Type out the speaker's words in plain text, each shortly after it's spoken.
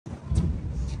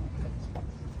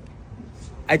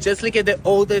I just licked the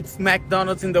oldest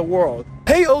McDonald's in the world.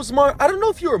 Hey Osmar, I don't know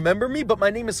if you remember me, but my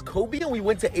name is Kobe and we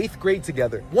went to 8th grade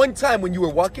together. One time when you were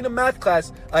walking to math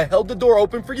class, I held the door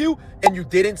open for you and you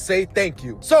didn't say thank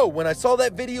you. So when I saw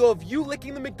that video of you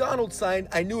licking the McDonald's sign,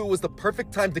 I knew it was the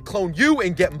perfect time to clone you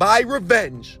and get my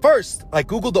revenge. First, I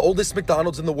Googled the oldest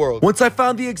McDonald's in the world. Once I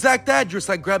found the exact address,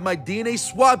 I grabbed my DNA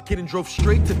swab kit and drove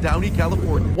straight to Downey,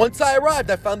 California. Once I arrived,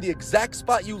 I found the exact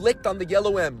spot you licked on the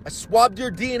yellow M. I swabbed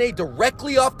your DNA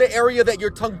directly off the area that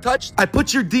your tongue touched. I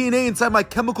put your DNA inside my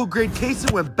chemical grade case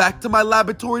and went back to my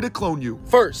laboratory to clone you.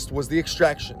 First was the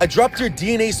extraction. I dropped your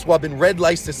DNA swab in red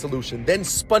lysis solution, then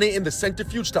spun it in the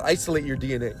centrifuge to isolate your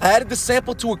DNA. I added the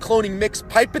sample to a cloning mix,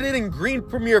 piped it in green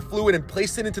Premier fluid, and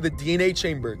placed it into the DNA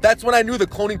chamber. That's when I knew the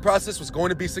cloning process was going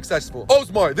to be successful.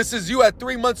 Osmar, this is you at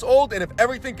 3 months old, and if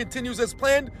everything continues as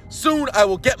planned, soon I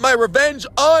will get my revenge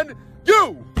on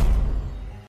you!